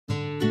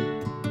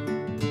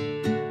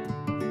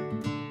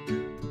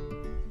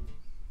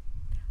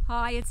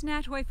Hi, it's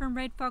Nat Hoy from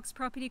Red Fox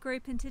Property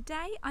Group, and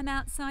today I'm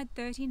outside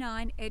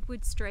 39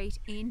 Edward Street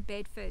in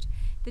Bedford.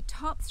 The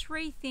top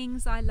three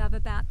things I love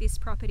about this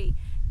property.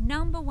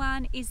 Number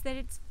one is that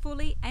it's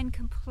fully and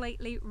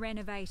completely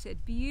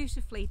renovated,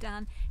 beautifully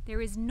done. There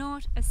is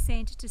not a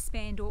cent to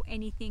spend or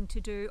anything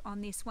to do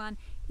on this one.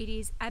 It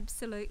is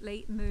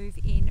absolutely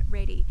move-in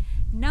ready.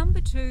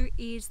 Number two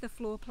is the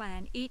floor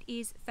plan. It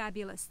is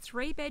fabulous.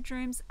 3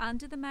 bedrooms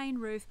under the main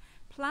roof,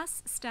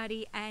 plus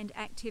study and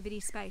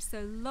activity space.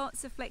 So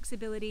lots of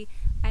flexibility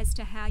as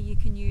to how you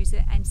can use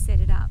it and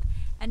set it up.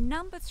 And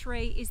number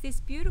three is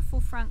this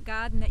beautiful front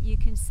garden that you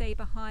can see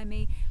behind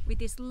me with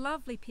this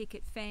lovely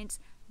picket fence.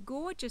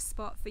 Gorgeous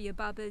spot for your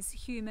bubbers,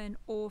 human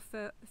or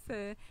fur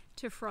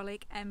to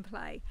frolic and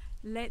play.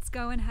 Let's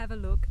go and have a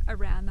look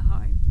around the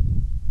home.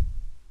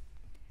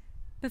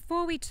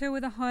 Before we tour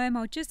the home,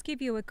 I'll just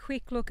give you a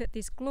quick look at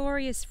this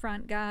glorious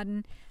front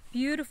garden.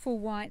 Beautiful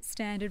white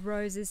standard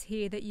roses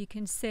here that you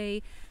can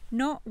see.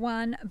 Not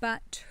one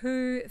but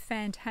 2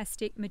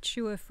 fantastic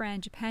mature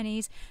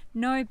frangipanis.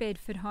 No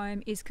Bedford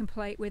home is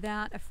complete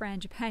without a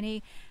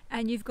frangipani.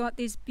 And you've got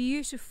this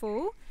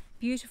beautiful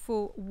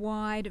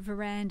wide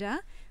veranda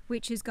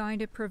which is going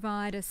to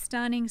provide a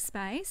stunning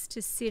space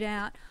to sit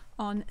out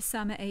on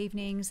summer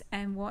evenings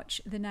and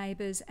watch the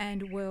neighbours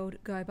and world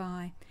go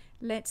by.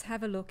 Let's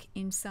have a look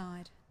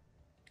inside.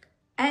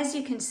 As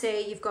you can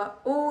see, you've got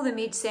all the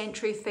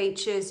mid-century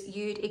features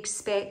you'd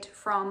expect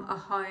from a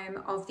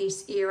home of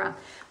this era.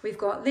 We've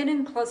got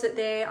linen closet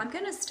there. I'm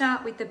going to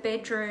start with the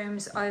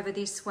bedrooms over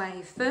this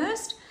way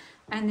first,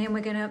 and then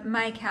we're going to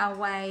make our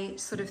way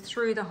sort of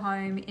through the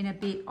home in a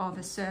bit of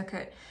a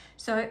circuit.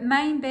 So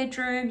main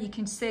bedroom, you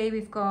can see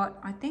we've got,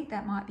 I think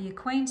that might be a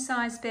queen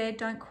size bed,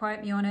 don't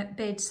quote me on it,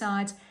 bed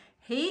sides,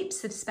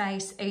 heaps of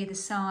space either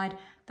side,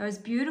 those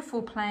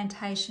beautiful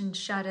plantation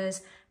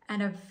shutters,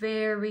 and a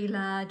very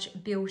large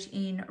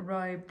built-in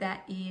robe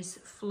that is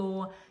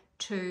floor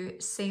to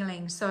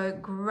ceiling. So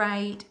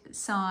great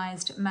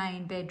sized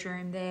main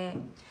bedroom there.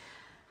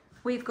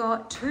 We've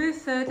got 2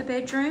 further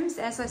bedrooms.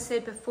 As I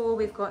said before,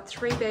 we've got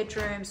 3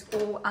 bedrooms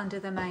all under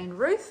the main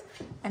roof,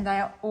 and they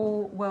are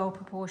all well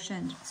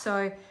proportioned.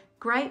 So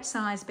great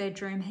size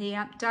bedroom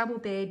here, double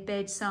bed,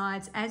 bed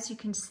sides, as you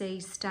can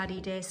see,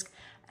 study desk,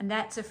 and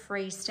that's a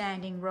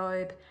freestanding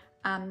robe.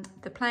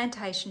 The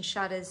plantation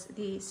shutters,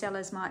 the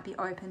sellers might be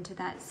open to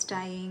that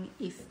staying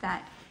if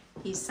that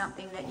is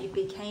something that you'd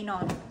be keen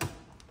on.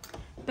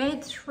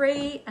 Bed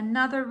 3,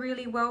 another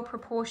really well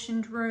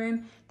proportioned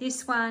room.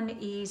 This one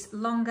is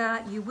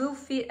longer. You will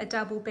fit a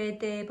double bed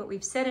there, but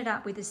we've set it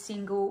up with a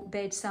single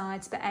bed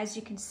sides. But as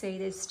you can see,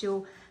 there's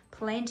still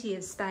plenty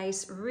of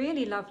space.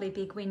 Really lovely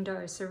big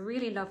window, so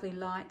really lovely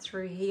light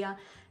through here.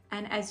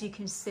 And as you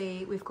can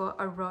see, we've got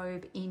a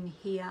robe in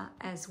here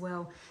as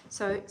well.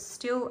 So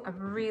still a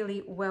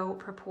really well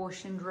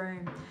proportioned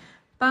room.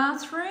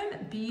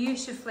 Bathroom,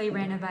 beautifully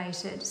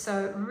renovated.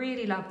 So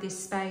really love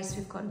this space.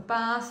 We've got a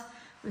bath,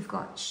 we've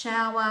got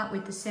shower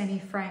with the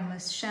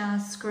semi-frameless shower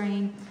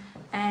screen,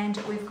 and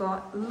we've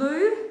got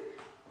loo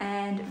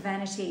and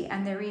vanity.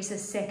 And there is a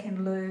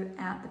second loo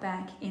out the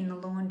back in the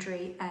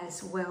laundry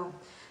as well.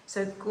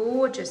 So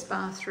gorgeous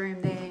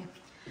bathroom there.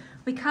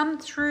 We come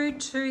through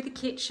to the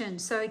kitchen.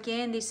 So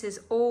again, this has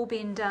all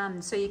been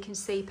done. So you can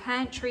see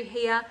pantry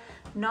here,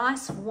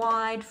 nice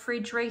wide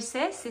fridge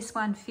recess. This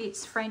one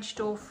fits French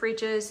door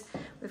fridges.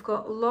 We've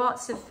got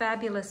lots of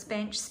fabulous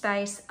bench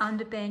space,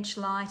 under bench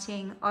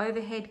lighting,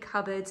 overhead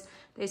cupboards.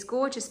 There's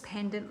gorgeous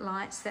pendant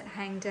lights that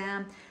hang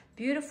down.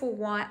 Beautiful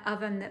white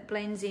oven that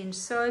blends in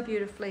so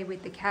beautifully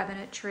with the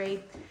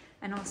cabinetry.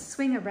 And I'll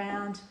swing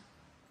around.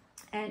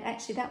 And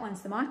actually that one's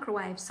the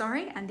microwave,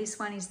 sorry. And this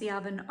one is the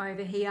oven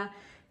over here.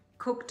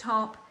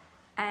 Cooktop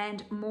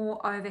and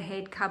more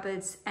overhead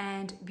cupboards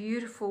and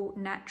beautiful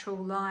natural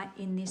light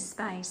in this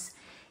space.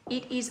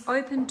 It is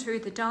open to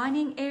the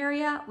dining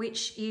area,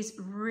 which is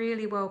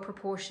really well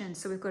proportioned.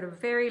 So we've got a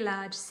very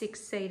large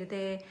 6-seater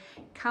there,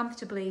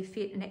 comfortably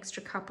fit an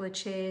extra couple of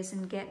chairs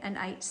and get an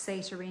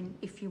 8-seater in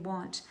if you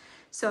want.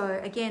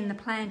 So again, the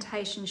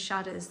plantation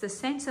shutters, the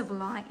sense of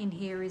light in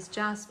here is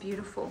just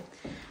beautiful.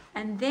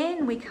 And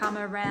then we come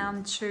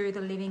around to the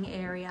living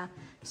area.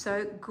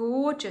 So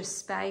gorgeous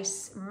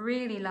space,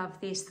 really love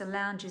this. The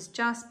lounge is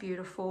just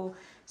beautiful.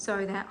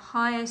 So that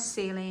higher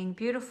ceiling,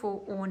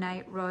 beautiful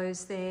ornate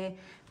rose there,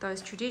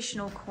 those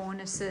traditional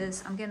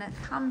cornices. I'm gonna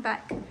come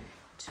back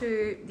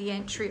to the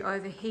entry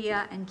over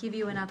here and give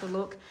you another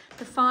look.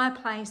 The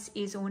fireplace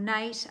is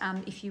ornate.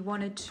 If you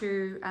wanted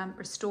to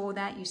restore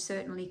that, you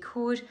certainly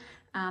could.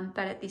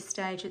 But at this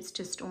stage, it's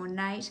just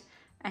ornate,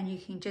 and you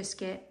can just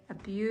get a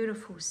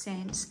beautiful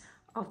sense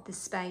of the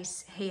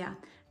space here.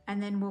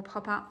 And then we'll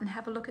pop up and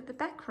have a look at the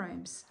back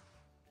rooms.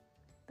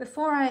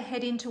 Before I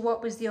head into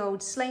what was the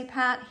old sleep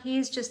out,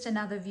 here's just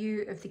another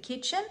view of the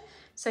kitchen,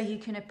 so you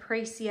can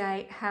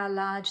appreciate how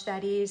large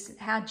that is,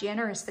 how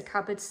generous the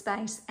cupboard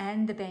space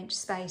and the bench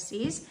space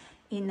is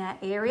in that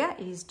area.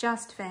 It is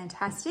just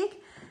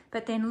fantastic.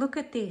 But then look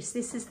at this.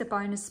 This is the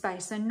bonus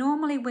space. So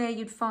normally where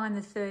you'd find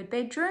the 3rd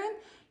bedroom,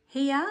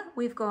 here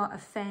we've got a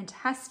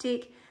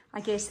fantastic I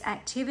guess,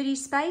 activity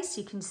space.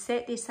 You can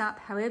set this up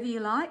however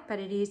you like, but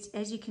it is,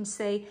 as you can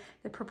see,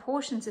 the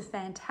proportions are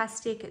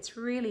fantastic. It's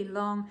really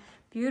long,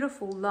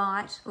 beautiful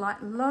light, like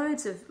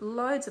loads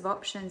of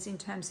options in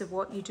terms of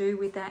what you do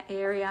with that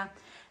area.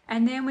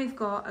 And then we've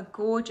got a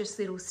gorgeous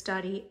little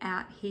study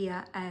out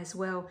here as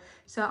well.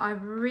 So I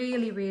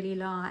really, really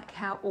like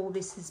how all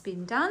this has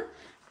been done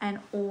and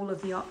all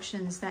of the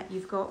options that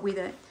you've got with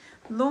it.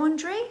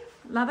 Laundry,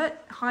 love it,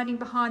 hiding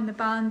behind the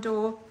barn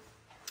door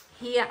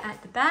here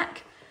at the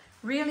back.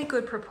 Really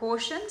good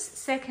proportions,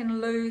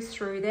 second loo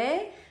through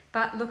there,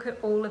 but look at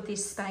all of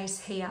this space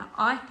here.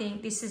 I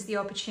think this is the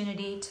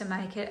opportunity to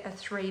make it a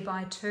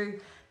 3x2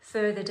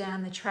 further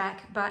down the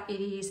track, but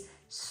it is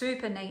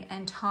super neat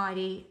and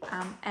tidy,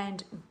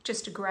 and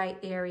just a great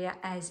area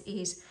as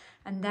is.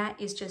 And that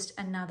is just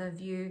another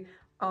view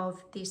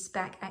of this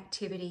back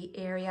activity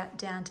area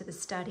down to the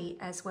study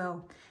as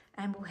well.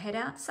 And we'll head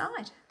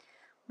outside.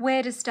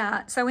 Where to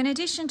start? So in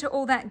addition to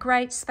all that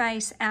great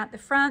space out the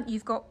front,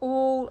 you've got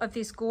all of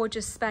this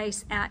gorgeous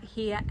space out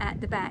here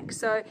at the back.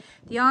 So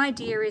the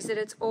idea is that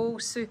it's all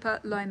super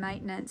low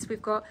maintenance.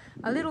 We've got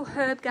a little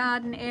herb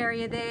garden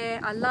area there.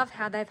 I love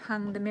how they've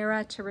hung the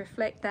mirror to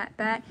reflect that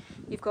back.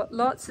 You've got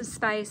lots of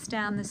space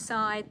down the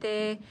side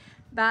there.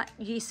 But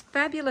this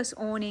fabulous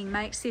awning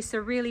makes this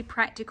a really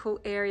practical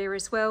area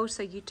as well.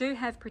 So you do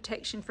have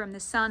protection from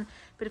the sun,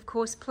 but of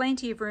course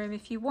plenty of room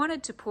if you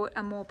wanted to put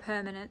a more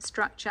permanent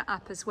structure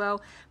up as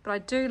well. But I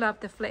do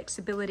love the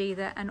flexibility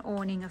that an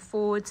awning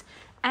affords.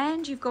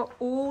 And you've got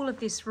all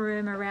of this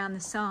room around the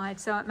side,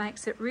 so it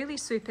makes it really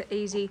super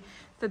easy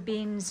for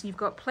bins. You've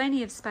got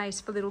plenty of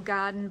space for little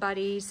garden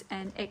buddies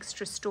and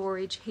extra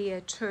storage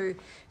here too.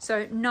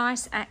 So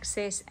nice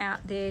access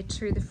out there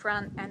to the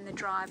front and the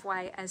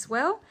driveway as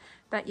well.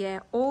 But yeah,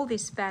 all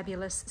this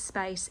fabulous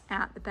space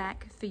out the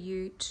back for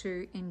you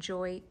to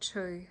enjoy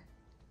too.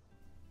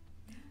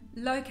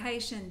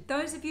 Location.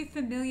 Those of you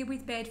familiar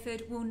with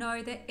Bedford will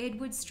know that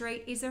Edward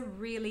Street is a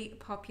really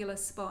popular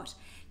spot.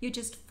 You're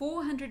just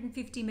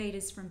 450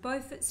 metres from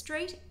Beaufort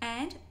Street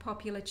and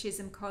popular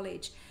Chisholm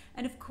College.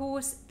 And of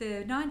course,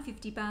 the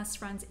 9:50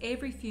 bus runs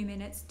every few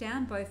minutes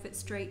down Beaufort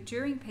Street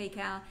during peak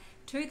hour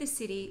to the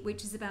city,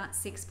 which is about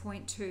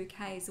 6.2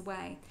 k's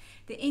away.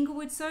 The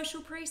Inglewood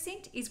Social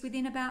Precinct is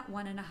within about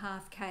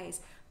 1.5 k's.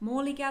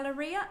 Morley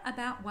Galleria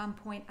about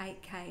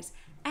 1.8 k's.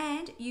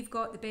 And you've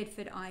got the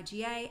Bedford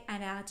IGA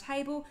and our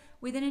table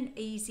within an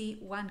easy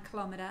 1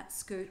 kilometre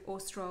scoot or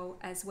stroll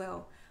as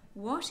well.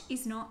 What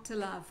is not to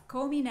love?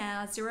 Call me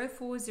now,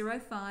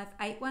 0405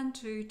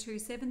 812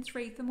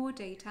 273 for more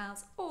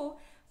details, or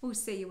we'll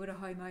see you at a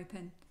home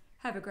open.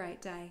 Have a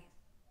great day.